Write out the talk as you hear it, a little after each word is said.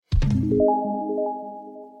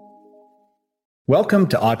Welcome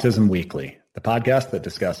to Autism Weekly, the podcast that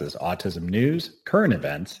discusses autism news, current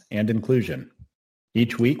events, and inclusion.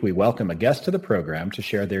 Each week, we welcome a guest to the program to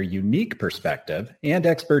share their unique perspective and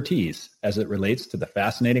expertise as it relates to the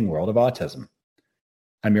fascinating world of autism.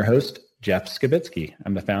 I'm your host, Jeff Skibitsky.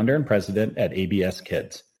 I'm the founder and president at ABS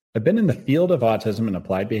Kids. I've been in the field of autism and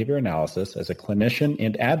applied behavior analysis as a clinician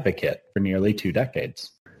and advocate for nearly 2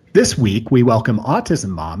 decades. This week, we welcome autism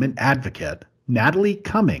mom and advocate Natalie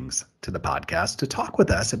Cummings to the podcast to talk with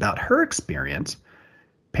us about her experience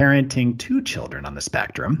parenting 2 children on the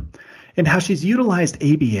spectrum and how she's utilized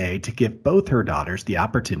ABA to give both her daughters the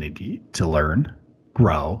opportunity to learn,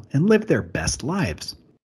 grow, and live their best lives.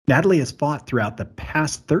 Natalie has fought throughout the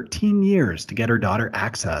past 13 years to get her daughter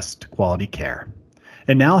access to quality care,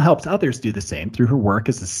 and now helps others do the same through her work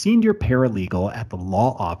as a senior paralegal at the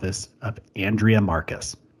law office of Andrea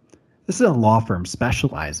Marcus. This is a law firm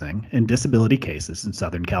specializing in disability cases in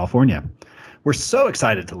Southern California. We're so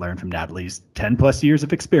excited to learn from Natalie's 10 plus years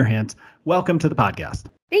of experience. Welcome to the podcast.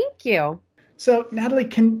 Thank you. So Natalie,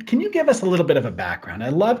 can you give us a little bit of a background? I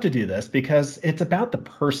love to do this because it's about the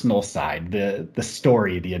personal side, the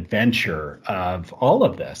story, the adventure of all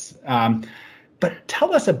of this. But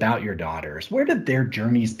tell us about your daughters. Where did their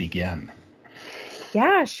journeys begin?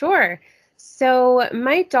 Yeah, sure. So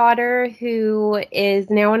my daughter, who is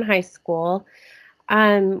now in high school,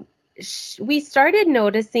 we started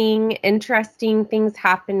noticing interesting things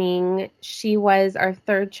happening. She was our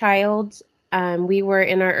 3rd child. We were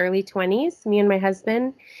in our early 20s, me and my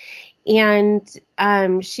husband,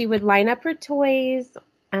 and she would line up her toys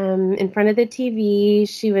in front of the TV.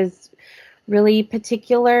 She was really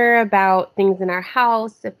particular about things in our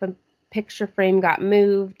house. If a picture frame got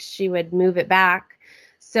moved, she would move it back.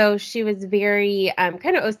 So she was very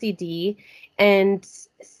kind of OCD, and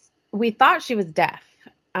we thought she was deaf,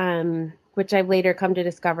 which I've later come to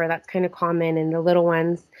discover that's kind of common in the little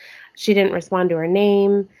ones. She didn't respond to her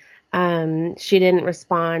name. She didn't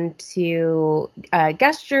respond to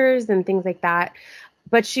gestures and things like that.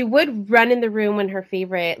 But she would run in the room when her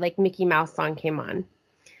favorite Mickey Mouse song came on.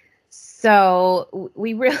 So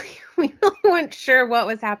we really weren't sure what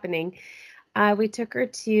was happening. We took her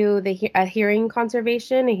to a hearing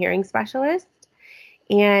conservation, a hearing specialist,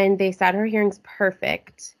 and they said her hearing's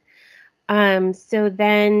perfect. So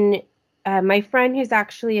then my friend, who's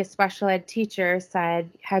actually a special ed teacher, said,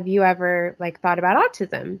 "Have you ever thought about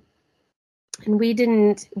autism?" And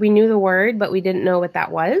we knew the word, but we didn't know what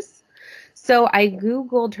that was. So I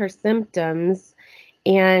Googled her symptoms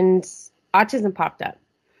and autism popped up.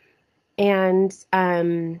 And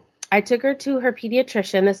I took her to her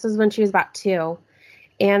pediatrician. This was when she was about 2.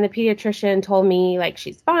 And the pediatrician told me,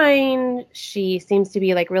 she's fine. She seems to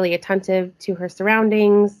be, really attentive to her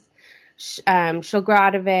surroundings. She'll grow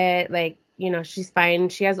out of it. She's fine.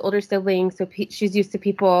 She has older siblings, so she's used to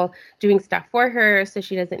people doing stuff for her, so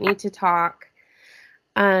she doesn't need to talk.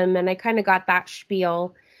 And I kind of got that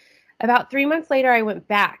spiel. About 3 months later, I went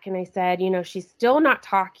back and I said, she's still not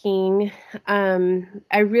talking.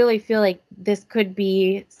 I really feel like this could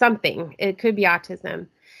be something. It could be autism.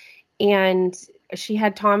 And she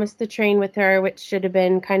had Thomas the Train with her, which should have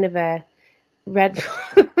been kind of a red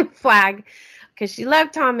flag because she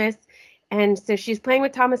loved Thomas. And so she's playing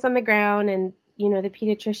with Thomas on the ground. And, the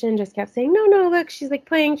pediatrician just kept saying, no, look, she's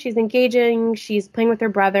playing. She's engaging. She's playing with her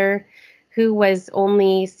brother, who was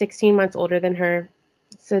only 16 months older than her.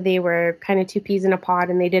 So they were kind of 2 peas in a pod,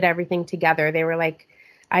 and they did everything together. They were like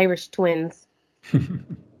Irish twins.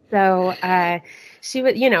 So she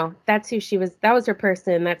was, that's who she was. That was her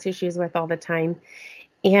person. That's who she was with all the time.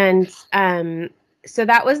 And so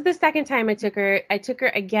that was the second time I took her. I took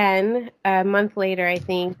her again a month later, I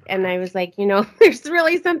think. And I was like, there's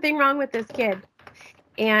really something wrong with this kid.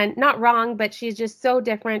 And not wrong, but she's just so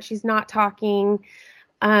different. She's not talking.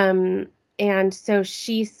 And so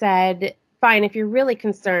she said, "Fine, if you're really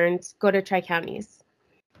concerned, go to Tri-Counties."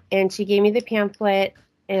 And she gave me the pamphlet.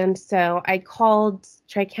 And so I called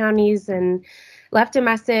Tri-Counties and left a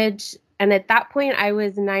message. And at that point, I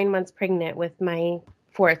was 9 months pregnant with my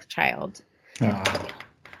 4th child. Oh.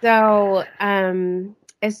 So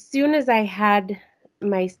as soon as I had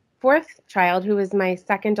my 4th child, who was my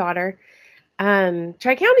 2nd daughter,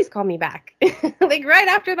 Tri-Counties called me back, right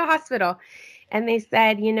after the hospital. And they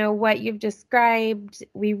said, what you've described,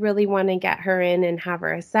 we really want to get her in and have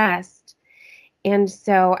her assessed. And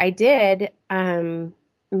so I did.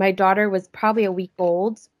 My daughter was probably a week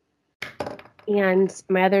old, and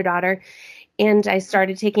my other daughter. And I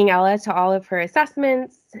started taking Ella to all of her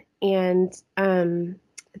assessments. And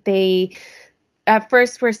they at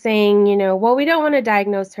first were saying, well, we don't want to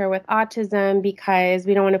diagnose her with autism because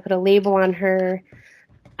we don't want to put a label on her.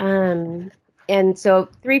 And so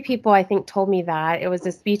 3 people, I think, told me that. It was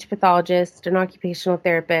a speech pathologist, an occupational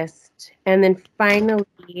therapist, and then finally,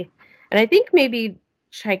 and I think maybe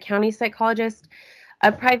Tri-County psychologist,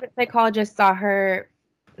 a private psychologist saw her,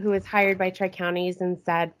 who was hired by Tri-Counties, and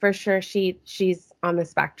said, for sure, she's on the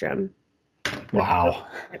spectrum. Wow.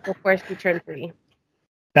 Before she turned 3.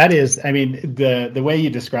 That is, I mean, the way you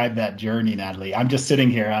describe that journey, Natalie, I'm just sitting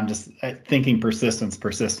here, I'm just thinking persistence.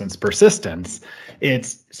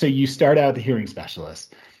 It's so you start out the hearing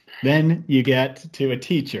specialist, then you get to a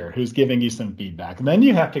teacher who's giving you some feedback. And then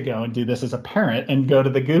you have to go and do this as a parent and go to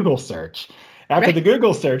the Google search. After the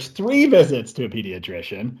Google search, 3 visits to a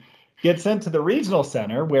pediatrician, get sent to the regional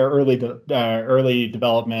center where early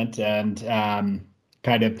development and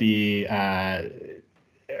kind of the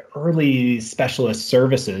early specialist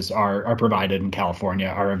services are provided in California,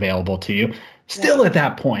 are available to you. Still at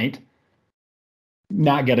that point,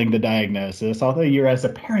 not getting the diagnosis, although you're, as a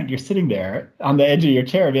parent, you're sitting there on the edge of your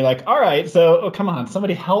chair and be like, all right, so come on,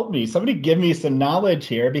 somebody help me. Somebody give me some knowledge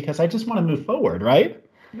here because I just want to move forward, right?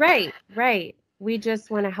 Right. We just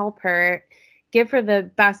want to help her, give her the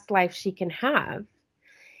best life she can have.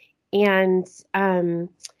 And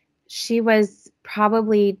she was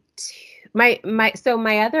probably my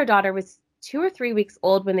other daughter was 2 or 3 weeks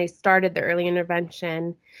old when they started the early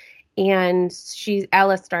intervention, and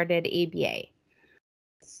Ella started ABA.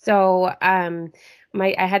 So I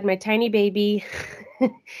had my tiny baby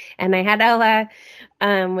and I had Ella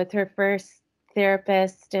with her first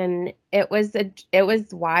therapist, and it was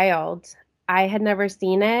wild. I had never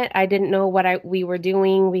seen it. I didn't know what we were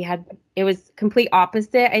doing. It was complete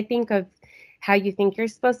opposite, I think, of how you think you're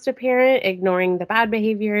supposed to parent, ignoring the bad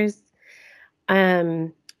behaviors,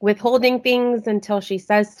 withholding things until she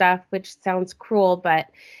says stuff, which sounds cruel, but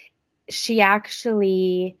she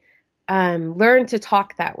actually learned to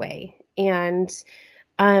talk that way. And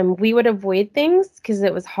we would avoid things because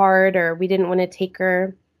it was hard, or we didn't want to take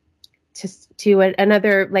her to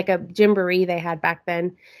another, like a gymboree they had back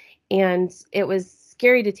then. And it was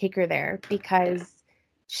scary to take her there because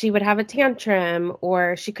she would have a tantrum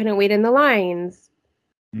or she couldn't wait in the lines.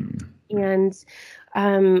 And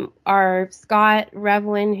our Scott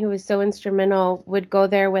Revlin, who was so instrumental, would go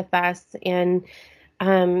there with us and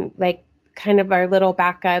like kind of our little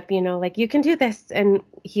backup, like, you can do this. And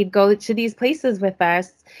he'd go to these places with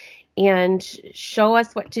us and show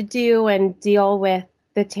us what to do and deal with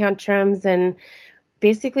the tantrums and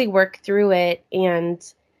basically work through it. And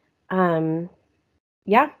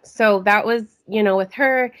so that was, with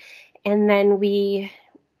her. And then we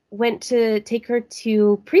went to take her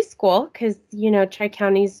to preschool because,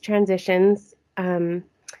 Tri-Counties transitions to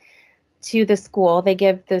the school. They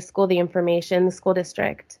give the school the information, the school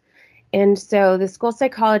district. And so the school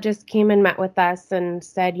psychologist came and met with us and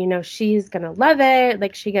said, she's going to love it.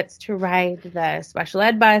 Like, she gets to ride the special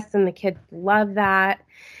ed bus and the kids love that.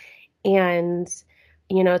 And,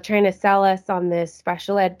 trying to sell us on this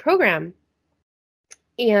special ed program.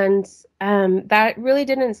 And that really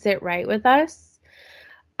didn't sit right with us.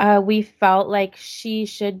 We felt like she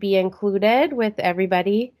should be included with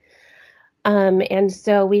everybody. And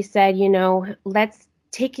so we said, let's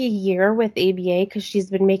take a year with ABA because she's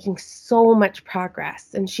been making so much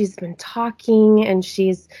progress and she's been talking and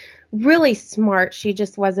she's really smart. She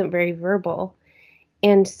just wasn't very verbal.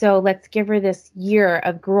 And so let's give her this year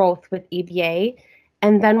of growth with ABA,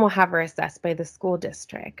 and then we'll have her assessed by the school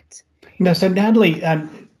district. No, so Natalie,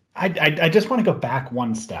 I just want to go back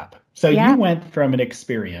one step. So you went from an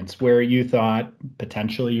experience where you thought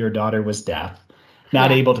potentially your daughter was deaf,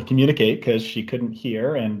 not able to communicate because she couldn't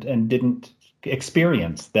hear and didn't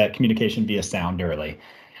experience that communication via sound early.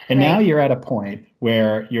 And now you're at a point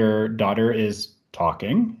where your daughter is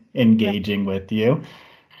talking, engaging with you.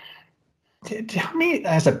 Tell me,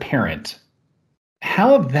 as a parent,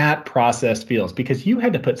 how that process feels, because you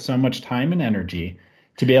had to put so much time and energy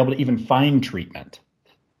to be able to even find treatment.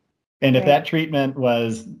 And if that treatment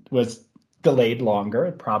was delayed longer,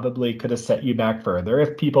 it probably could have set you back further.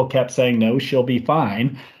 If people kept saying, no, she'll be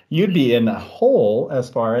fine, you'd be in a hole as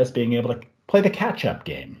far as being able to play the catch-up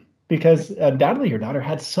game, because undoubtedly your daughter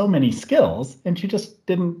had so many skills and she just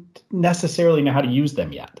didn't necessarily know how to use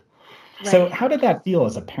them yet. Right. So how did that feel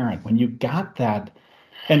as a parent when you got that?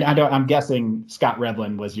 And I'm guessing Scott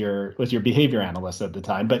Revlin was your behavior analyst at the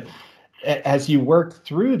time, but as you worked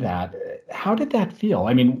through that, how did that feel?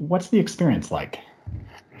 I mean, what's the experience like?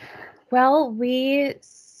 Well, within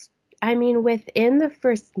the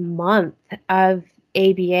first month of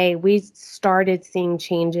ABA, we started seeing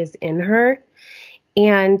changes in her.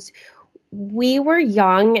 And we were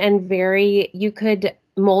young and you could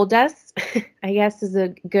mold us, I guess is a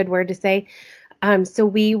good word to say. So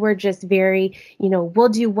we were just very, we'll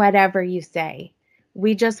do whatever you say.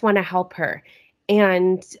 We just want to help her.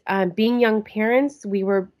 And being young parents,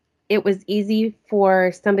 it was easy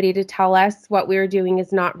for somebody to tell us what we were doing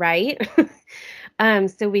is not right.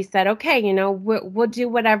 So we said, okay, we'll do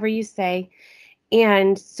whatever you say.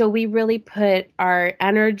 And so we really put our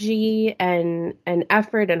energy and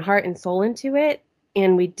effort and heart and soul into it.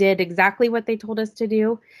 And we did exactly what they told us to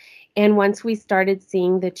do. And once we started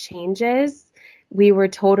seeing the changes, we were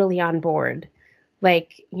totally on board.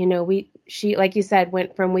 Like, she, like you said,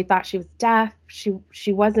 went from, we thought she was deaf.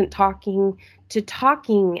 She wasn't talking to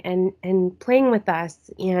talking and playing with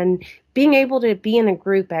us and being able to be in a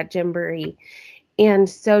group at Gymboree. And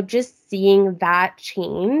so just seeing that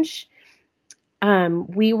change,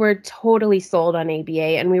 we were totally sold on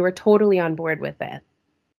ABA and we were totally on board with it.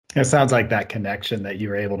 It sounds like that connection that you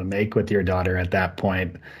were able to make with your daughter at that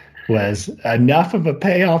point was enough of a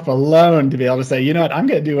payoff alone to be able to say, you know what, I'm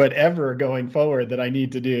going to do whatever going forward that I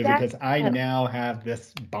need to do because I now have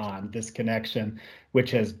this bond, this connection,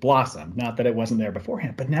 which has blossomed. Not that it wasn't there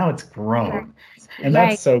beforehand, but now it's grown. And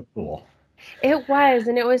that's so cool. It was,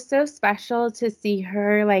 and it was so special to see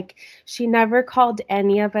her. Like, she never called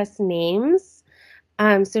any of us names.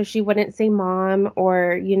 So she wouldn't say mom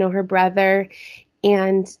or, her brother.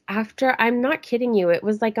 And after, I'm not kidding you, it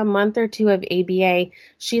was like a month or two of ABA.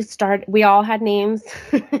 We all had names.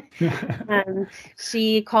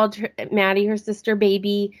 She called Maddie, her sister,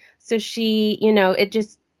 baby. So she, it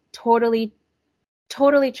just totally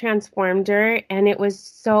transformed her. And it was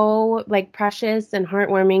so like precious and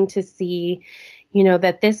heartwarming to see,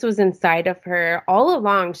 that this was inside of her all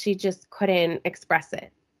along. She just couldn't express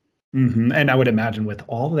it. Mm-hmm. And I would imagine with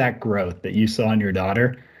all that growth that you saw in your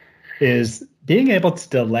daughter is being able to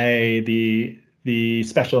delay the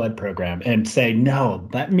special ed program and say, no,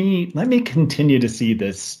 let me continue to see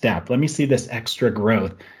this step. Let me see this extra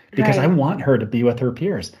growth because I want her to be with her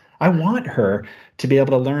peers. I want her to be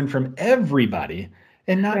able to learn from everybody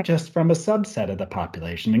and not just from a subset of the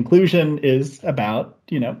population. Inclusion is about,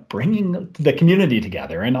 bringing the community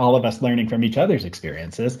together and all of us learning from each other's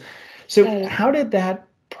experiences. So how did that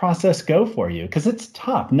process go for you? Because it's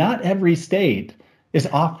tough. Not every state is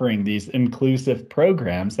offering these inclusive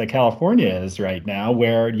programs that California is right now,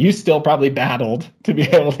 where you still probably battled to be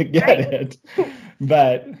able to get it.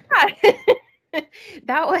 But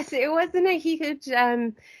it wasn't a huge,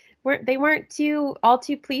 they weren't all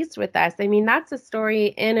too pleased with us. I mean, that's a story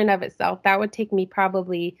in and of itself. That would take me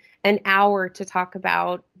probably an hour to talk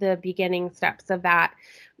about the beginning steps of that.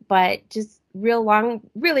 But just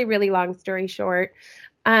really, really long story short,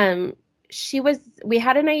 we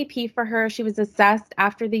had an IEP for her. She was assessed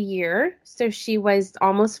after the year. So she was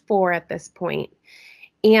almost 4 at this point.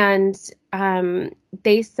 And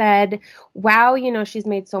they said, wow, she's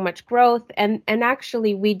made so much growth. And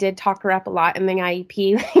actually, we did talk her up a lot in the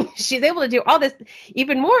IEP. She's able to do all this,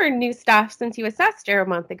 even more new stuff since you assessed her a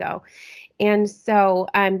month ago. And so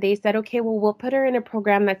they said, okay, well, we'll put her in a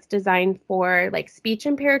program that's designed for like speech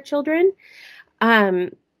impaired children.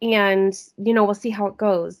 And, we'll see how it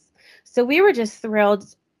goes. So we were just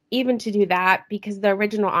thrilled even to do that because the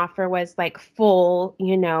original offer was like full,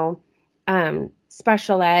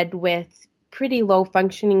 special ed with pretty low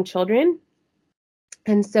functioning children.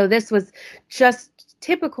 And so this was just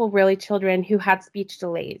typical really children who had speech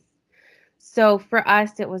delays. So for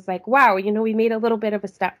us, it was like, wow, we made a little bit of a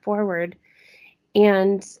step forward.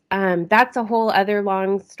 And that's a whole other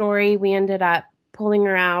long story. We ended up pulling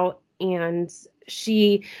her out and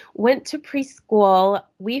she went to preschool.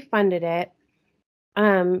 We funded it,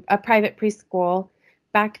 a private preschool.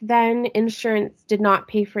 Back then, insurance did not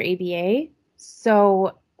pay for ABA.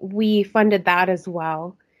 So we funded that as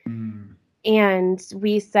well. Mm. And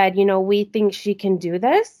we said, we think she can do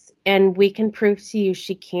this and we can prove to you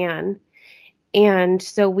she can. And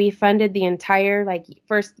so we funded the entire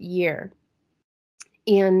first year.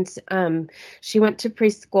 And she went to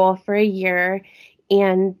preschool for a year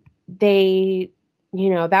and they,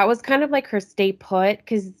 that was kind of like her stay put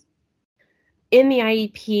because in the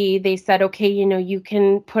IEP, they said, okay, you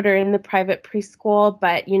can put her in the private preschool,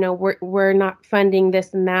 but, we're not funding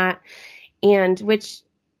this and that. And which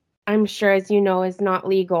I'm sure, as you know, is not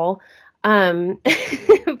legal. But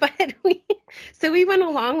we went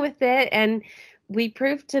along with it and we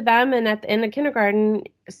proved to them. And in the kindergarten,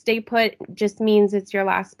 stay put just means it's your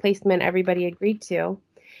last placement everybody agreed to.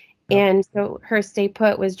 Yep. And so her stay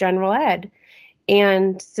put was general ed.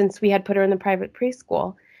 And since we had put her in the private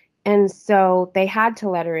preschool, and so they had to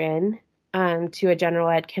let her in to a general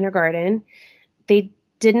ed kindergarten. They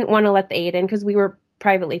didn't want to let the aide in because we were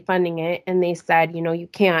privately funding it. And they said, you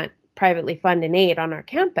can't privately fund an aide on our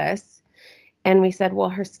campus. And we said, well,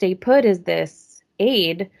 her stay put is this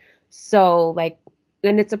aide. So like,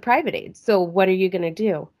 and it's a private aide. So what are you going to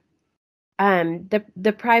do?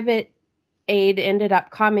 The private aide ended up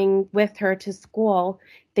coming with her to school.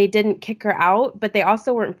 They didn't kick her out, but they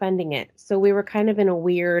also weren't funding it. So we were kind of in a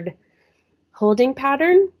weird holding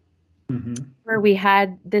pattern where we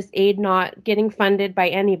had this aide not getting funded by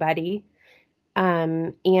anybody,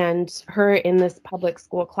 and her in this public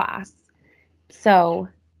school class. So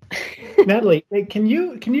Natalie, can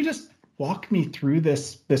you just walk me through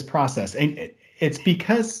this process? And it's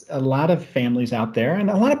because a lot of families out there and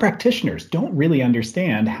a lot of practitioners don't really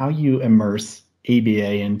understand how you immerse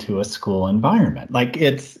ABA into a school environment. Like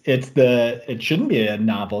it shouldn't be a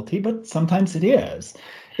novelty, but sometimes it is.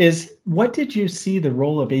 What did you see the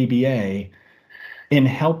role of ABA in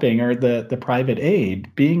helping, or the private aid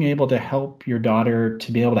being able to help your daughter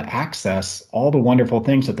to be able to access all the wonderful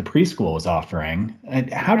things that the preschool is offering?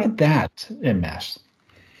 And how did that enmesh?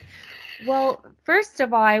 Well, first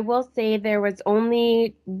of all, I will say there was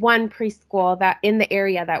only one preschool that in the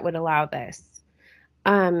area that would allow this.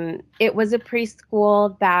 It was a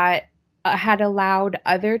preschool that had allowed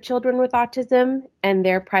other children with autism and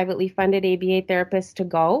their privately funded ABA therapists to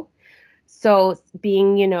go. So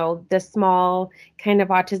being, the small kind of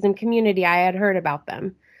autism community, I had heard about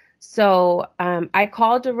them. So I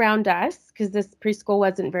called around us because this preschool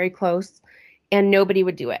wasn't very close and nobody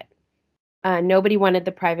would do it. Nobody wanted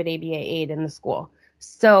the private ABA aid in the school.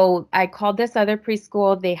 So I called this other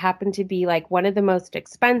preschool. They happened to be like one of the most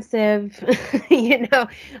expensive,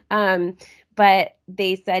 but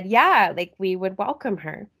they said, yeah, like we would welcome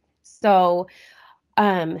her. So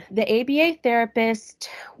the ABA therapist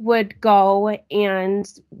would go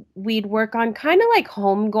and we'd work on kind of like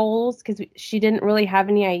home goals because she didn't really have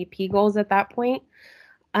any IEP goals at that point.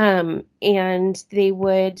 And they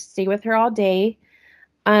would stay with her all day.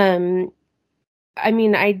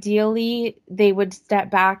 Ideally, they would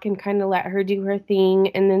step back and kind of let her do her thing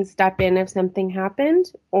and then step in if something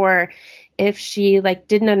happened, or if she like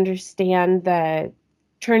didn't understand the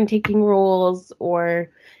turn taking rules, or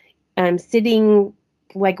sitting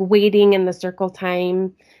like waiting in the circle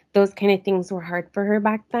time. Those kind of things were hard for her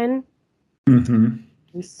back then.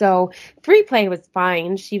 So free play was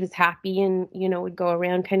fine. She was happy and, would go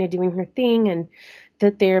around kind of doing her thing, and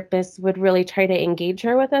the therapist would really try to engage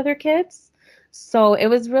her with other kids. So it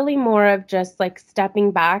was really more of just like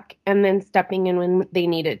stepping back and then stepping in when they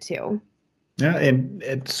needed to. Yeah, and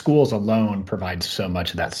schools alone provide so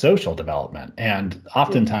much of that social development, and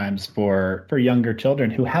oftentimes for younger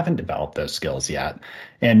children who haven't developed those skills yet,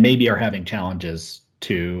 and maybe are having challenges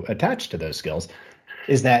to attach to those skills,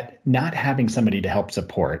 is that not having somebody to help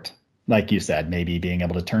support, like you said, maybe being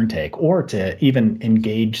able to turn take or to even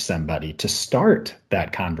engage somebody to start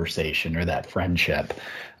that conversation or that friendship.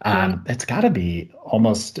 It's got to be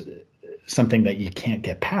almost something that you can't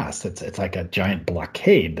get past. It's like a giant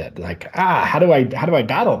blockade that like, how do I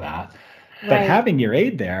battle that? Right. But having your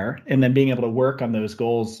aid there and then being able to work on those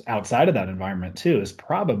goals outside of that environment too is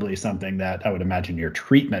probably something that I would imagine your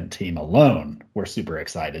treatment team alone were super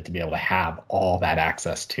excited to be able to have all that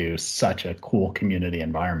access to such a cool community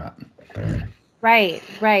environment. Right.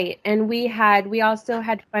 And we also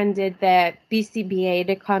had funded the BCBA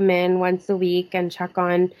to come in once a week and check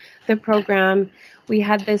on the program. We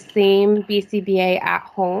had the same BCBA at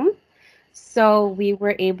home. So we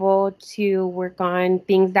were able to work on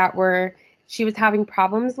things that she was having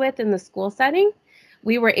problems with in the school setting.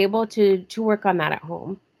 We were able to work on that at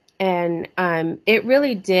home. And it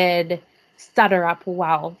really did set her up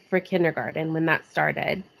well for kindergarten when that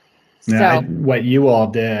started. Yeah, what you all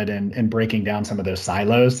did and breaking down some of those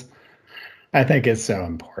silos, I think is so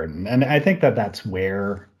important. And I think that that's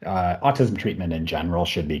where autism treatment in general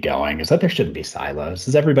should be going, is that there shouldn't be silos,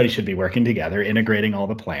 is everybody should be working together, integrating all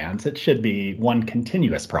the plans. It should be one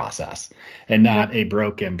continuous process and not a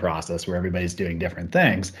broken process where everybody's doing different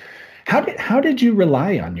things. How did you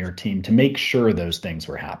rely on your team to make sure those things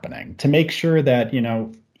were happening, to make sure that,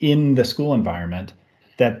 in the school environment,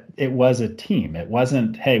 that it was a team? It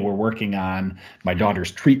wasn't, hey, we're working on my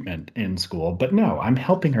daughter's treatment in school, but no, I'm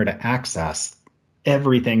helping her to access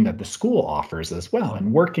everything that the school offers as well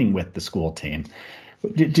and working with the school team.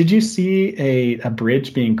 Did you see a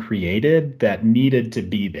bridge being created that needed to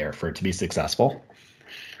be there for it to be successful?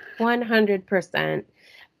 100%.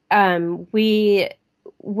 We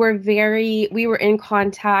were in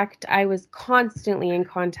contact. I was constantly in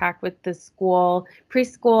contact with the school,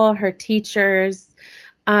 preschool, her teachers,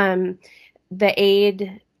 the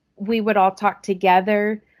aide. We would all talk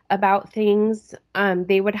together about things.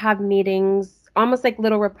 They would have meetings almost like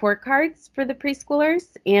little report cards for the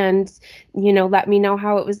preschoolers and, let me know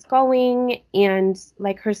how it was going and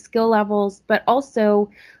like her skill levels, but also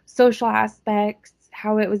social aspects,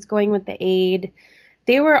 how it was going with the aide.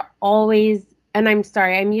 They were always, and I'm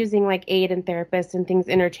sorry, I'm using like aide and therapist and things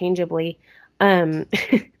interchangeably. I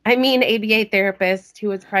mean ABA therapist who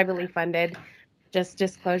was privately funded, just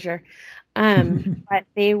disclosure. But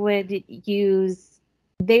they were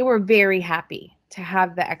very happy to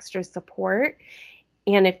have the extra support.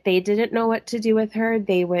 And if they didn't know what to do with her,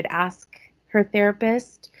 they would ask her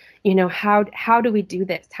therapist, how do we do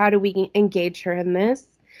this? How do we engage her in this?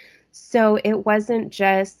 So it wasn't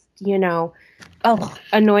just,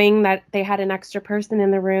 annoying that they had an extra person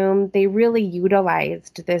in the room. They really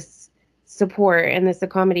utilized this support and this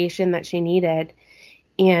accommodation that she needed.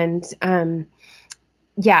 And I've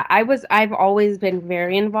always been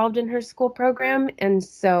very involved in her school program. And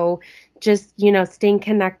so just, staying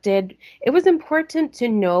connected, it was important to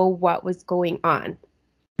know what was going on.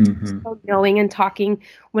 Mm-hmm. So knowing and talking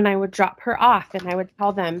when I would drop her off and I would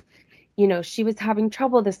tell them, she was having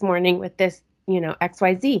trouble this morning with this,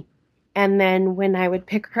 XYZ. And then when I would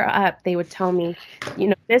pick her up, they would tell me,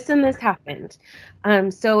 this and this happened.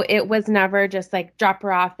 So it was never just like drop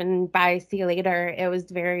her off and bye, see you later. It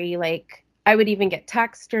was very like, I would even get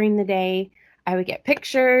texts during the day. I would get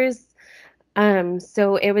pictures.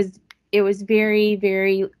 So it was very,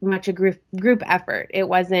 very much a group effort. It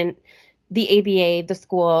wasn't the ABA, the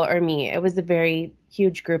school, or me. It was a very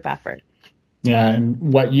huge group effort. Yeah, and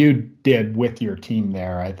what you did with your team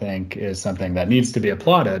there, I think, is something that needs to be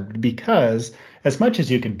applauded, because as much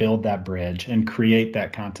as you can build that bridge and create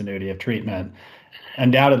that continuity of treatment,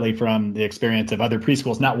 undoubtedly from the experience of other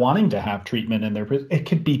preschools not wanting to have treatment in their, it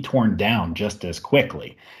could be torn down just as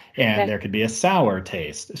quickly. And there could be a sour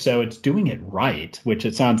taste. So it's doing it right, which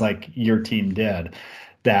it sounds like your team did,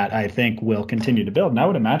 that I think will continue to build. And I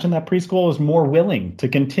would imagine that preschool is more willing to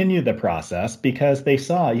continue the process because they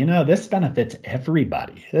saw, this benefits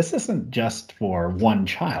everybody. This isn't just for one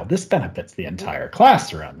child. This benefits the entire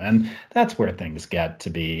classroom. And that's where things get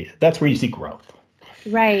to be, that's where you see growth.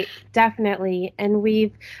 Right, definitely. And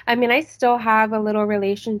I still have a little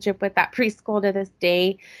relationship with that preschool to this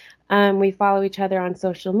day. We follow each other on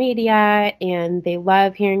social media and they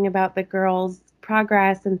love hearing about the girls'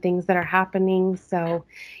 progress and things that are happening. So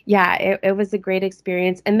yeah, it was a great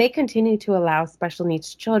experience. And they continue to allow special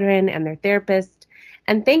needs children and their therapist.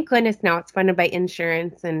 And thank goodness now it's funded by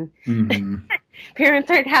insurance and parents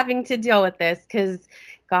aren't having to deal with this because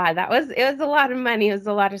God, it was a lot of money. It was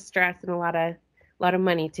a lot of stress and a lot of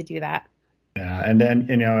money to do that. Yeah. And then,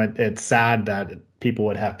 it's sad that people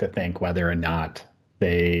would have to think whether or not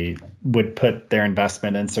they would put their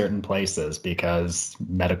investment in certain places because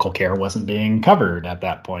medical care wasn't being covered at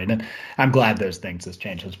that point. And I'm glad those things has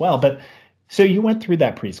changed as well. But so you went through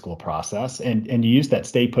that preschool process and you used that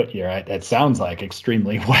stay put year. It sounds like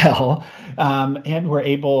extremely well, and were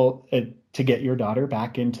able to get your daughter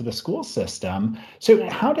back into the school system. So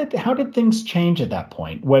how did things change at that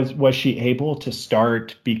point? Was she able to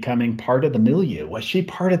start becoming part of the milieu? Was she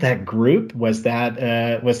part of that group? Was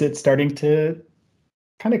it starting to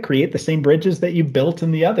kind of create the same bridges that you built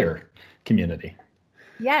in the other community?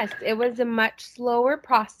 Yes, it was a much slower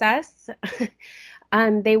process.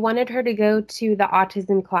 They wanted her to go to the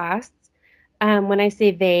autism class. When I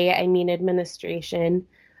say they, I mean administration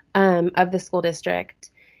of the school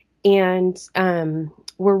district. And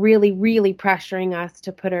were really, really pressuring us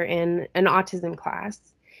to put her in an autism class.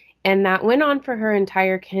 And that went on for her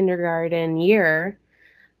entire kindergarten year.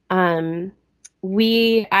 I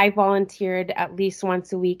volunteered at least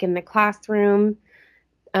once a week in the classroom.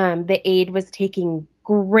 The aide was taking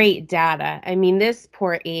great data. I mean, this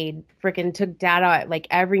poor aide freaking took data like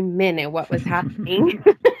every minute what was happening.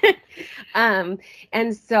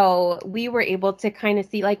 And so we were able to kind of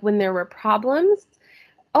see like when there were problems,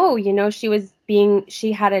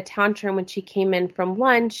 she had a tantrum when she came in from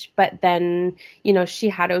lunch, but then, she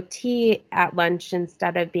had OT at lunch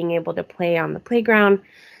instead of being able to play on the playground.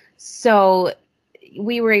 So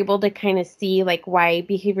we were able to kind of see like why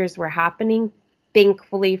behaviors were happening,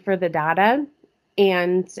 thankfully for the data.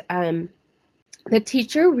 And the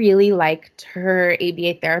teacher really liked her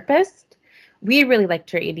ABA therapist. We really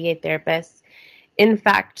liked her ABA therapist. In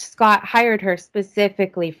fact, Scott hired her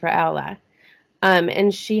specifically for Ella.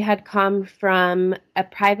 And she had come from a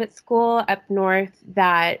private school up north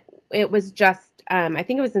that it was just, I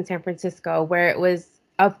think it was in San Francisco, where it was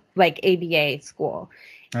a like ABA school.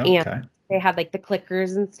 Okay. And they had like the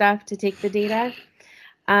clickers and stuff to take the data.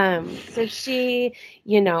 So she,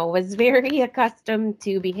 was very accustomed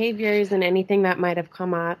to behaviors and anything that might have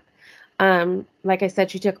come up. Like I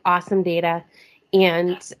said, she took awesome data,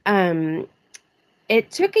 and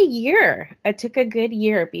it took a year. It took a good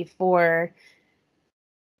year before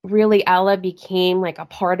really Ella became like a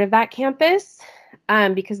part of that campus,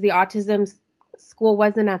 because the autism school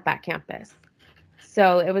wasn't at that campus.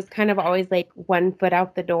 So it was kind of always like one foot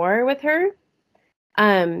out the door with her,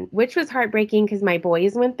 which was heartbreaking because my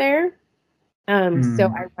boys went there. So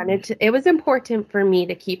I wanted to, it was important for me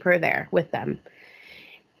to keep her there with them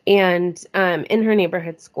and in her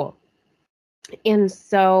neighborhood school. And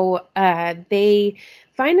so they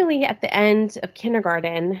finally, at the end of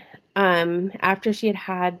kindergarten, after she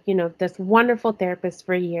had, this wonderful therapist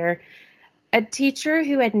for a year, a teacher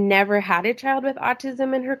who had never had a child with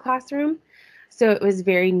autism in her classroom. So it was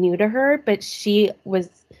very new to her, but she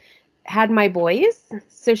had my boys.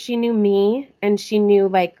 So she knew me and she knew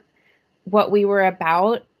like what we were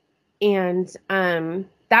about. And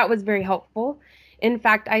that was very helpful. In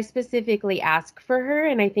fact, I specifically asked for her,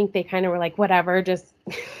 and I think they kind of were like, whatever, just.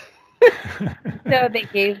 So they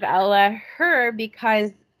gave Ella her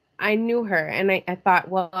because I knew her. And I thought,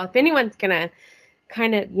 well, if anyone's going to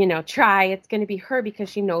kind of, try, it's going to be her because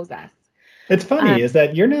she knows us. It's funny is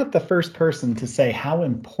that you're not the first person to say how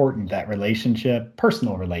important that relationship,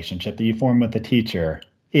 personal relationship that you form with the teacher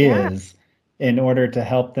is in order to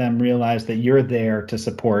help them realize that you're there to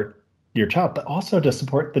support your child, but also to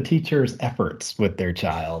support the teacher's efforts with their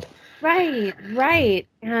child. Right.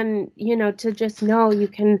 And, to just know you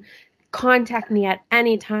can contact me at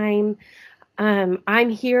any time. I'm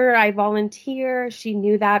here. I volunteer. She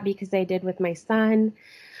knew that because I did with my son.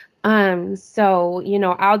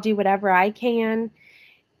 So, I'll do whatever I can.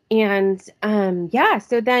 And,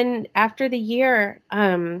 so then after the year,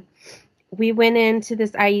 we went into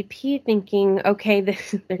this IEP thinking, okay,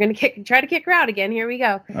 they're going to try to kick her out again. Here we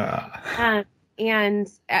go. And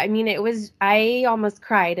I mean, I almost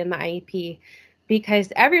cried in the IEP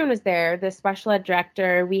because everyone was there, the special ed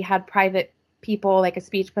director, we had private people like a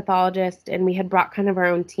speech pathologist, and we had brought kind of our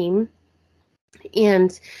own team.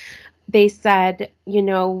 And they said,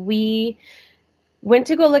 we went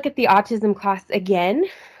to go look at the autism class again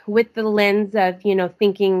with the lens of,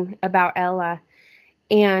 thinking about Ella.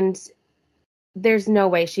 And there's no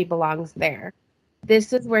way she belongs there.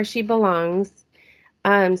 This is where she belongs.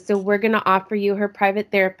 So we're going to offer you her private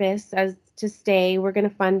therapist as to stay. We're going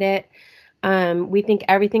to fund it. We think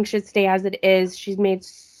everything should stay as it is. She's made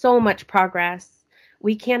so much progress.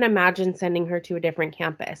 We can't imagine sending her to a different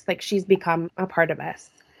campus. Like, she's become a part of us.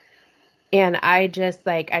 And I just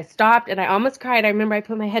I stopped and I almost cried. I remember I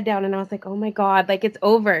put my head down and I was like, oh my God, it's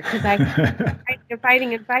over. Because I've been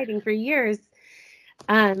fighting for years,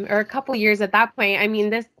 or a couple years at that point. I mean,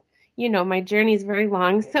 this, my journey is very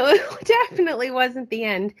long, so it definitely wasn't the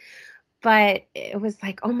end. But it was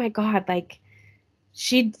like, oh my God,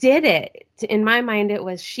 she did it. In my mind, it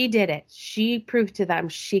was, she did it. She proved to them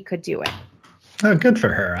she could do it. Oh, good for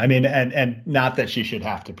her. I mean, and not that she should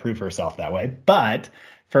have to prove herself that way, but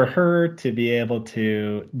for her to be able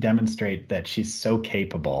to demonstrate that she's so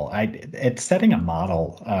capable, it's setting a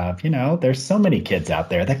model of, there's so many kids out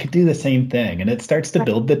there that could do the same thing. And it starts to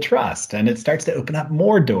build the trust, and it starts to open up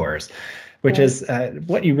more doors, which is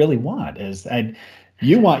what you really want.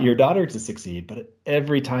 You want your daughter to succeed, but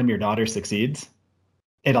every time your daughter succeeds,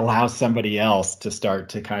 it allows somebody else to start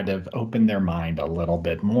to kind of open their mind a little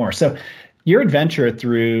bit more. So your adventure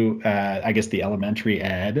through, I guess, the elementary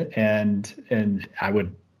ed, and I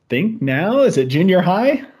would think now, is it junior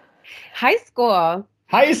high? High school.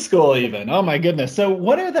 High school even. Oh, my goodness. So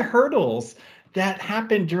what are the hurdles that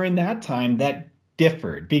happened during that time that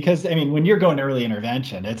differed? Because, I mean, when you're going early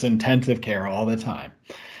intervention, it's intensive care all the time.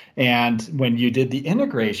 And when you did the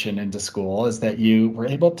integration into school, is that you were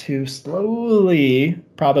able to slowly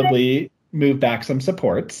probably move back some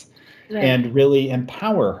supports and really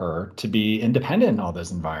empower her to be independent in all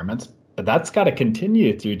those environments. But that's got to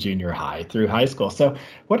continue through junior high, through high school. So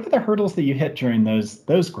what are the hurdles that you hit during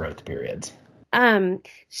those growth periods?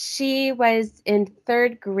 She was in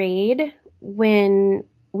third grade when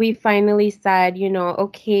we finally said,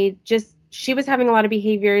 okay, she was having a lot of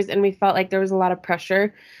behaviors and we felt like there was a lot of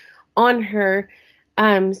pressure on her.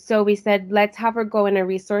 So we said, let's have her go in a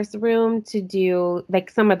resource room to do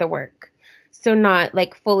some of the work. So not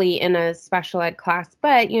fully in a special ed class,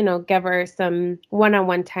 but, give her some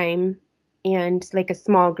one-on-one time and a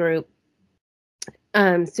small group.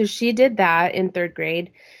 So she did that in third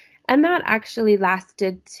grade. And that actually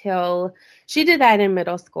lasted till she did that in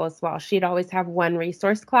middle school as well. She'd always have one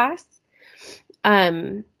resource class.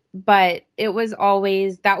 But that was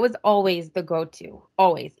always the go-to,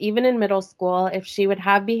 always. Even in middle school, if she would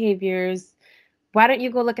have behaviors, why don't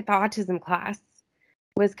you go look at the autism class?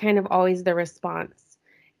 was kind of always the response.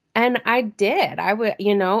 And I did. I would,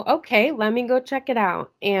 okay, let me go check it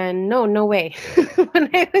out. And no way. When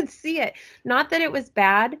I would see it, not that it was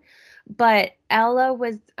bad, but Ella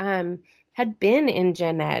was had been in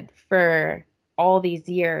gen ed for all these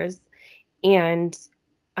years. And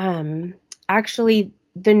actually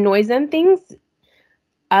the noise and things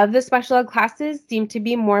of the special ed classes seemed to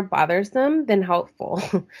be more bothersome than helpful.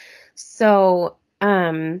 So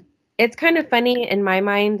it's kind of funny in my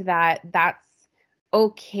mind that that's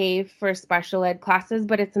okay for special ed classes,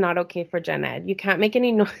 but it's not okay for gen ed. You can't make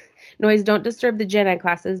any noise. Don't disturb the gen ed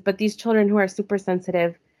classes. But these children who are super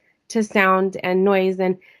sensitive to sound and noise,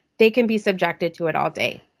 and they can be subjected to it all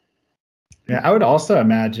day. Yeah, I would also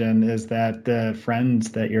imagine is that the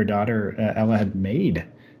friends that your daughter Ella had made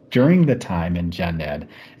during the time in gen ed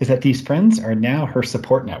is that these friends are now her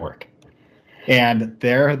support network. And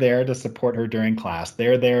they're there to support her during class.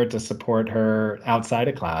 They're there to support her outside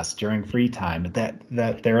of class during free time. That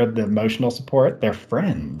they're the emotional support. They're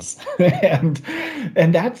friends, and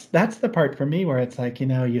that's the part for me where it's like,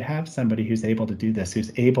 you have somebody who's able to do this,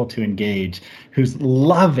 who's able to engage, who's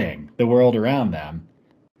loving the world around them.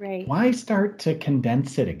 Right. Why start to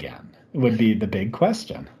condense it again? Would be the big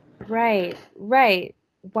question. Right.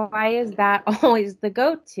 Why is that always the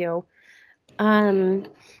go-to?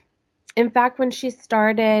 In fact, when she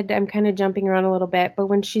started, I'm kind of jumping around a little bit, but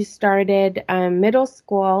when she started middle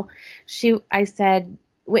school, I said,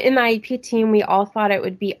 in the IEP team, we all thought it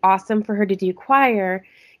would be awesome for her to do choir.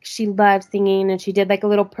 She loved singing, and she did like a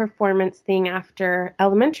little performance thing after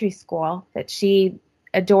elementary school that she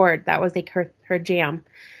adored. That was like her jam.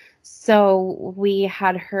 So we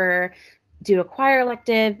had her do a choir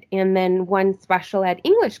elective and then one special ed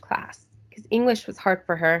English class because English was hard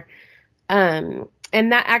for her.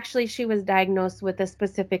 And that actually, she was diagnosed with a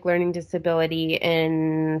specific learning disability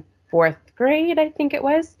in 4th grade, I think it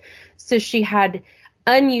was. So she had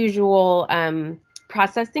unusual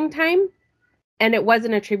processing time, and it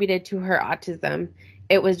wasn't attributed to her autism.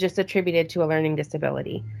 It was just attributed to a learning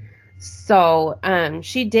disability. So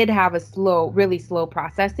she did have a really slow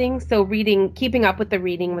processing. So keeping up with the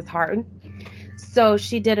reading was hard. So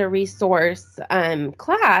she did a resource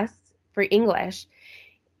class for English.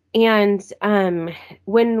 And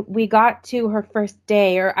when we got to her first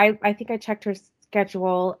day, or I think I checked her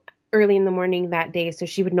schedule early in the morning that day so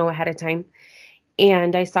she would know ahead of time.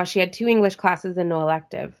 And I saw she had 2 English classes and no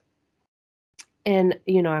elective. And,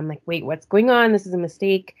 I'm like, wait, what's going on? This is a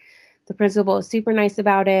mistake. The principal is super nice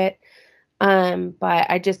about it. But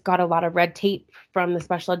I just got a lot of red tape from the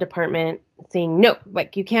special ed department saying, no,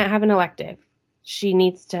 like you can't have an elective. She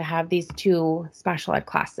needs to have these 2 special ed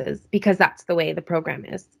classes because that's the way the program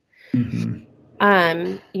is. Mm-hmm.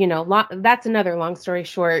 That's another long story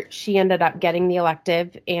short. She ended up getting the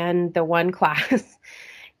elective and the one class,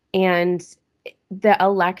 and the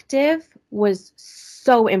elective was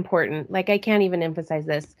so important. Like, I can't even emphasize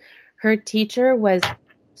this. Her teacher was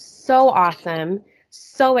so awesome,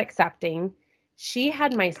 so accepting. She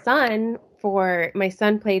had my son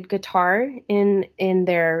played guitar in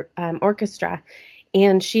their orchestra,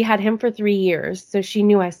 and she had him for 3 years. So she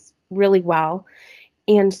knew us really well.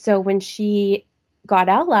 And so when she got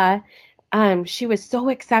Ella, she was so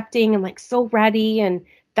accepting and like so ready. And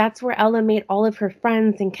that's where Ella made all of her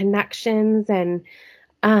friends and connections. And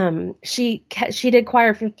she did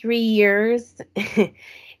choir for 3 years and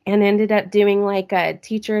ended up doing like a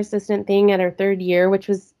teacher assistant thing at her 3rd year, which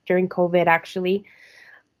was during COVID actually.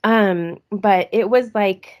 But it was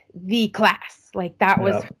like the class, like that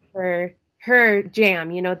was her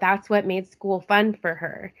jam, that's what made school fun for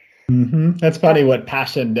her. Mm-hmm. That's funny what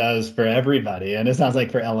passion does for everybody. And it sounds like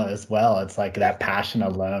for Ella as well. It's like that passion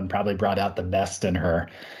alone probably brought out the best in her.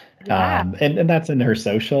 Yeah. And that's in her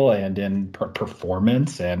social and in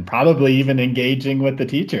performance and probably even engaging with the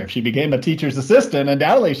teacher. If she became a teacher's assistant,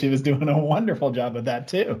 undoubtedly she was doing a wonderful job of that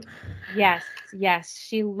too. Yes.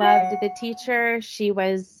 She loved the teacher. She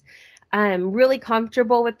was really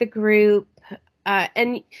comfortable with the group.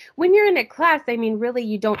 And when you're in a class, really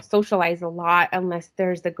you don't socialize a lot unless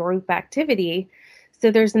there's a group activity. So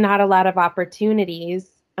there's not a lot of opportunities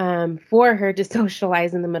for her to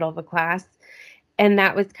socialize in the middle of a class. And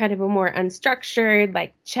that was kind of a more unstructured,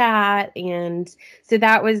 like chat. And so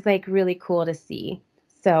that was like really cool to see.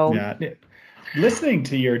 So yeah. Listening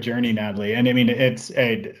to your journey, Natalie, and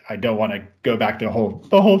I don't want to go back to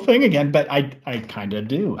the whole thing again, but I kind of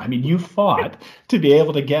do. You fought to be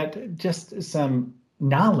able to get just some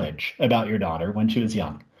knowledge about your daughter when she was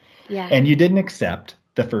young. Yeah. And you didn't accept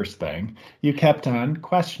the first thing. You kept on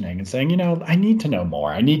questioning and saying, I need to know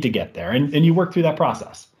more. I need to get there. And you worked through that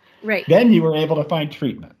process. Right. Then you were able to find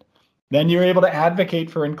treatment. Then you're able to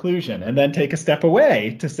advocate for inclusion and then take a step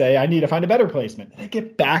away to say, I need to find a better placement. And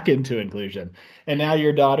get back into inclusion. And now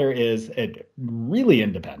your daughter is really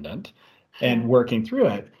independent and working through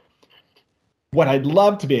it. What I'd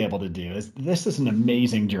love to be able to do is, this is an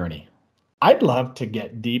amazing journey. I'd love to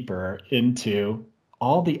get deeper into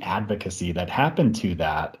all the advocacy that happened to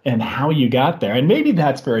that and how you got there. And maybe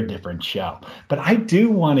that's for a different show. But I do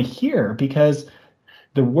want to hear, because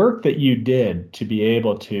the work that you did to be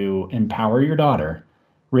able to empower your daughter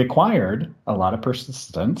required a lot of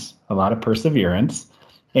persistence, a lot of perseverance,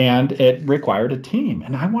 and it required a team.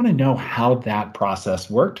 And I want to know how that process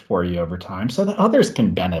worked for you over time so that others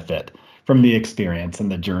can benefit from the experience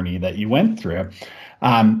and the journey that you went through.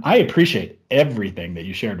 I appreciate everything that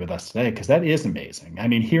you shared with us today, because that is amazing. I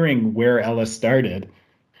mean, hearing where Ella started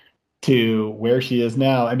to where she is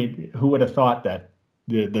now, I mean, who would have thought that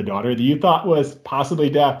the daughter that you thought was possibly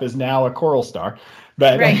deaf is now a choral star?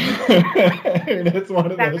 But right. It's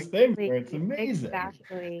one of those things where it's amazing.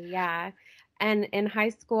 Exactly, yeah. And in high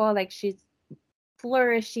school, like, she's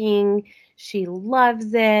flourishing. She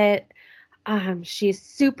loves it. She's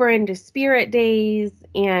super into spirit days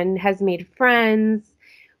and has made friends.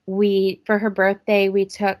 For her birthday, we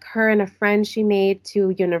took her and a friend she made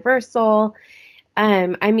to Universal.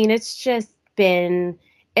 I mean, it's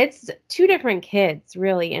two different kids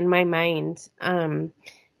really in my mind.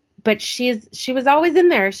 But she was always in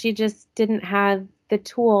there. She just didn't have the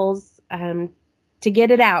tools, to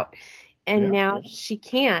get it out. And now she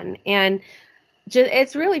can. And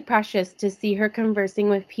it's really precious to see her conversing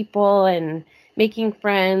with people and making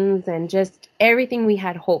friends and just everything we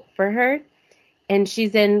had hoped for her. And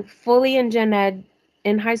she's fully in gen ed.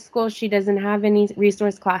 In high school, she doesn't have any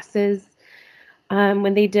resource classes.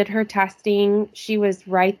 When they did her testing, she was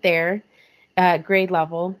right there at grade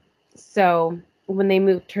level. So when they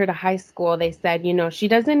moved her to high school, they said, she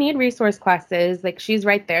doesn't need resource classes. Like, she's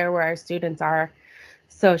right there where our students are.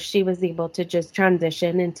 So she was able to just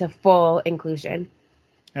transition into full inclusion.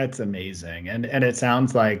 That's amazing. And it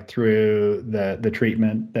sounds like through the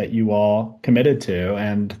treatment that you all committed to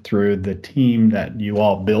and through the team that you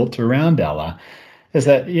all built around Ella, is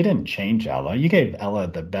that you didn't change Ella. You gave Ella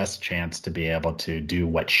the best chance to be able to do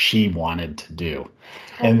what she wanted to do.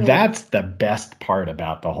 And that's the best part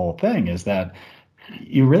about the whole thing, is that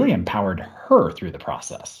you really empowered her through the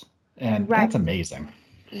process. And that's amazing.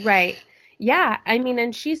 Right. Yeah. I mean,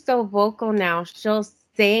 and she's so vocal now. She'll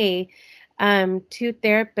say to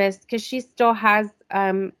therapists, because she still has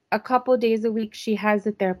a couple days a week, she has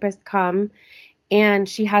a therapist come, and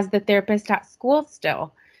she has the therapist at school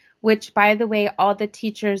still, which, by the way, all the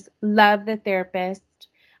teachers love the therapist.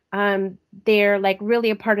 They're like really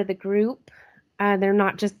a part of the group. They're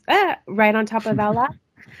not just right on top of Ella.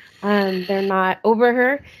 They're not over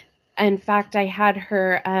her. In fact, I had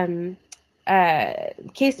her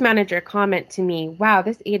case manager comment to me, wow,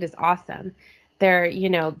 this aide is awesome. They're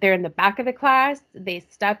in the back of the class. They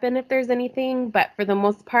step in if there's anything, but for the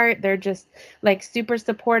most part, they're just like super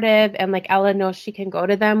supportive. And like, Ella knows she can go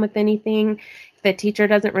to them with anything. If the teacher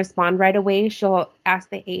doesn't respond right away, she'll ask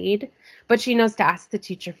the aide, but she knows to ask the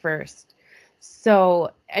teacher first. So,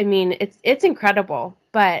 I mean, it's incredible,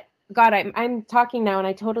 but God, I'm talking now and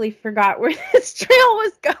I totally forgot where this trail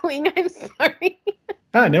was going. I'm sorry.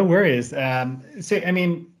 Oh, no worries. So, I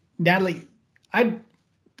mean, Natalie,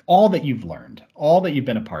 all that you've learned, all that you've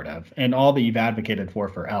been a part of, and all that you've advocated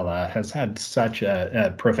for Ella has had such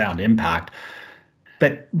a profound impact.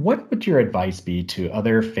 But what would your advice be to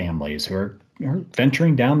other families who are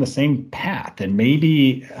venturing down the same path and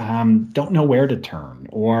maybe don't know where to turn,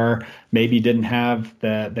 or maybe didn't have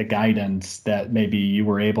the guidance that maybe you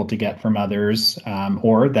were able to get from others,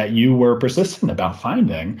 or that you were persistent about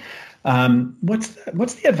finding? What's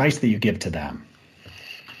the advice that you give to them?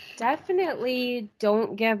 Definitely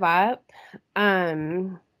don't give up.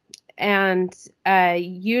 And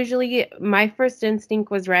usually my first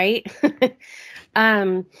instinct was right.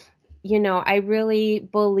 I really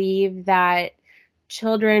believe that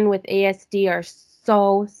children with ASD are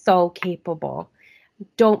so capable.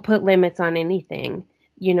 Don't put limits on anything.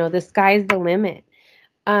 The sky's the limit.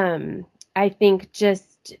 I think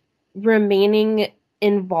just remaining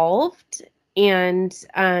involved and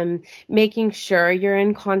making sure you're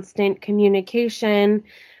in constant communication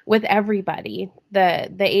with everybody, the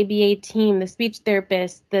ABA team, the speech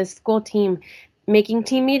therapist, the school team, making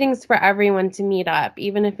team meetings for everyone to meet up,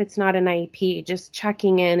 even if it's not an IEP, just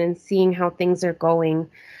checking in and seeing how things are going.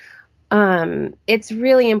 It's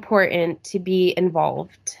really important to be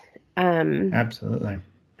involved. Absolutely.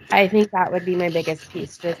 I think that would be my biggest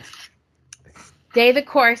piece. Just stay the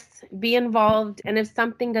course, be involved, and if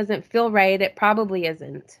something doesn't feel right, it probably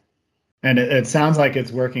isn't. And it sounds like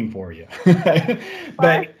it's working for you.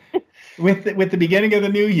 But with the beginning of the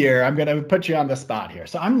new year, I'm going to put you on the spot here.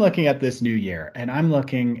 So I'm looking at this new year and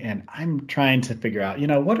I'm trying to figure out,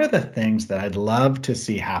 what are the things that I'd love to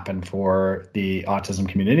see happen for the autism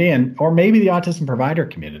community or maybe the autism provider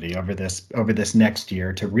community over this next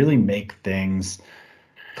year to really make things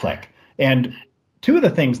click. And two of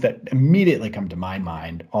the things that immediately come to my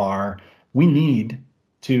mind are we need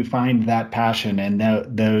to find that passion and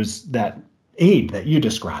that aide that you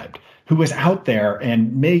described who was out there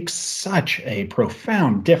and makes such a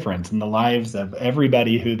profound difference in the lives of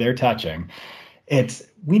everybody who they're touching.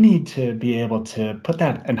 We need to be able to put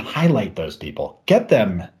that and highlight those people, get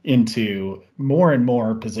them into more and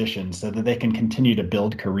more positions so that they can continue to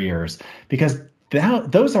build careers, because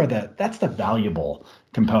that's the valuable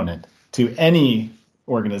component to any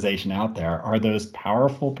organization out there, are those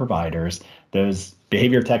powerful providers, those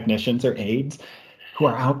behavior technicians or aides who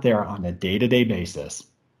are out there on a day-to-day basis,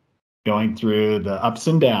 going through the ups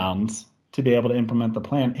and downs to be able to implement the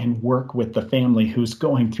plan and work with the family who's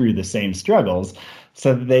going through the same struggles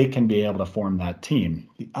so that they can be able to form that team.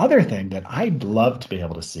 The other thing that I'd love to be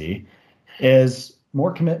able to see is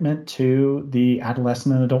more commitment to the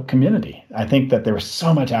adolescent and adult community. I think that there was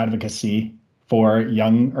so much advocacy for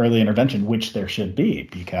young early intervention, which there should be,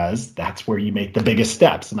 because that's where you make the biggest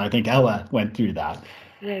steps. And I think Ella went through that.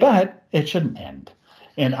 Right. But it shouldn't end.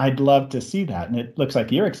 And I'd love to see that. And it looks like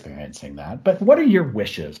you're experiencing that. But what are your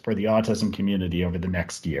wishes for the autism community over the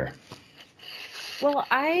next year? Well,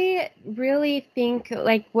 I really think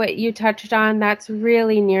like what you touched on, that's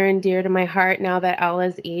really near and dear to my heart now that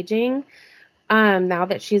Ella's aging, now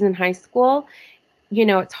that she's in high school.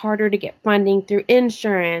 It's harder to get funding through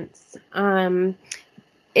insurance.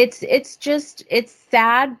 It's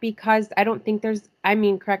sad because I don't think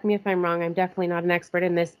correct me if I'm wrong, I'm definitely not an expert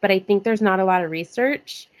in this, but I think there's not a lot of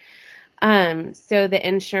research. So the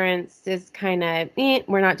insurance is kind of,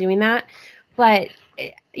 we're not doing that. But,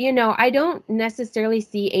 I don't necessarily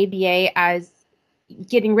see ABA as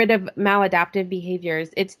getting rid of maladaptive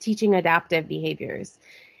behaviors. It's teaching adaptive behaviors.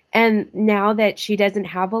 And now that she doesn't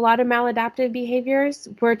have a lot of maladaptive behaviors,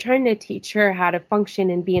 we're trying to teach her how to function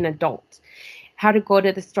and be an adult, how to go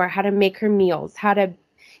to the store, how to make her meals, how to,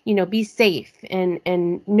 be safe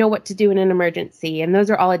and know what to do in an emergency. And those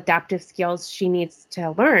are all adaptive skills she needs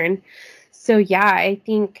to learn. So yeah, I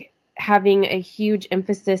think having a huge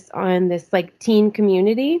emphasis on this like teen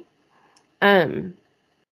community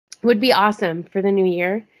would be awesome for the new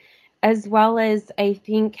year, as well as I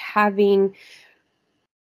think having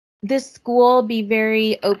this school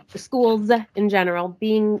schools in general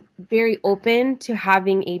being very open to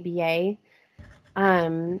having ABA,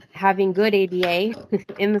 having good ABA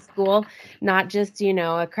in the school, not just,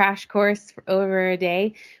 a crash course over a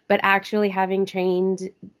day, but actually having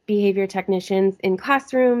trained behavior technicians in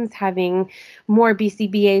classrooms, having more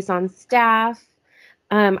BCBAs on staff.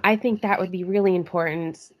 I think that would be really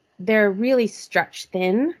important. They're really stretched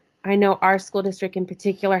thin. I know our school district in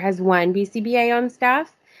particular has one BCBA on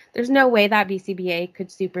staff. There's no way that BCBA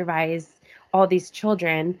could supervise all these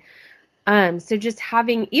children. So just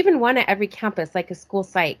having even one at every campus, like a school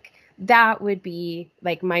psych, that would be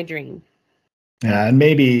like my dream. Yeah, and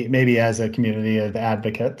maybe as a community of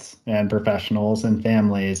advocates and professionals and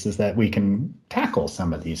families, is that we can tackle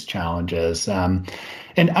some of these challenges. And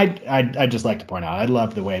I'd just like to point out, I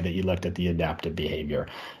love the way that you looked at the adaptive behavior,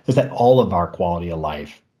 is that all of our quality of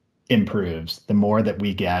life improves the more that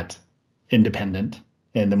we get independent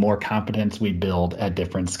and the more competence we build at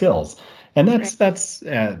different skills. And that's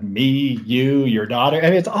me, you, your daughter. I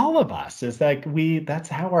mean, it's all of us. It's like that's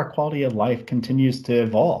how our quality of life continues to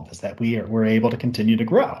evolve, is that we're able to continue to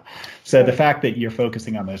grow. So the fact that you're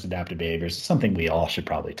focusing on those adaptive behaviors is something we all should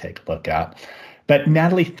probably take a look at. But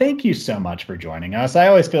Natalie, thank you so much for joining us. I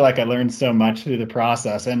always feel like I learned so much through the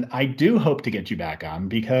process, and I do hope to get you back on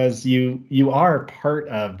because you are part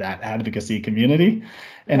of that advocacy community.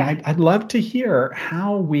 And I'd love to hear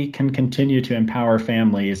how we can continue to empower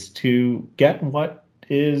families to get what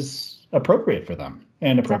is appropriate for them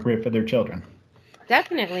and appropriate for their children.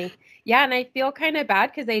 Definitely. Yeah, and I feel kind of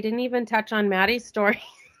bad because I didn't even touch on Maddie's story.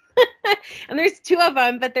 And there's two of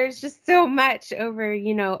them, but there's just so much over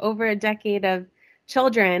a decade of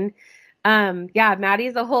children.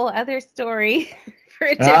 Maddie's a whole other story.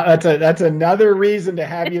 That's another reason to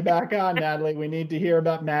have you back on, Natalie. We need to hear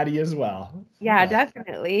about Maddie as well. Yeah,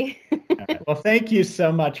 definitely. Right. Well, thank you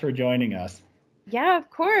so much for joining us. Yeah, of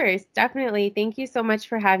course. Definitely. Thank you so much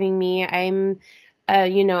for having me. I'm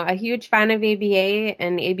a huge fan of ABA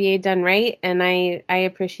and ABA done right, and I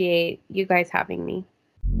appreciate you guys having me.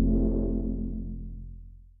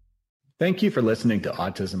 Thank you for listening to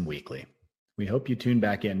Autism Weekly. We hope you tune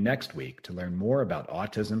back in next week to learn more about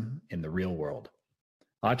autism in the real world.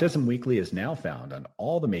 Autism Weekly is now found on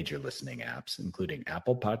all the major listening apps, including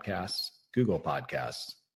Apple Podcasts, Google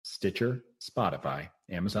Podcasts, Stitcher, Spotify,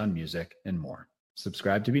 Amazon Music, and more.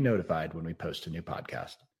 Subscribe to be notified when we post a new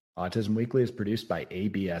podcast. Autism Weekly is produced by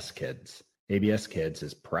ABS Kids. ABS Kids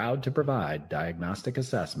is proud to provide diagnostic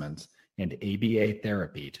assessments and ABA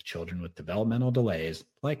therapy to children with developmental delays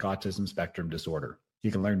like autism spectrum disorder.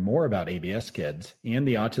 You can learn more about ABS Kids and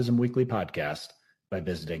the Autism Weekly podcast by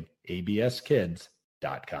visiting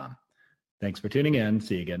abskids.com. Thanks for tuning in.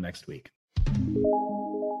 See you again next week.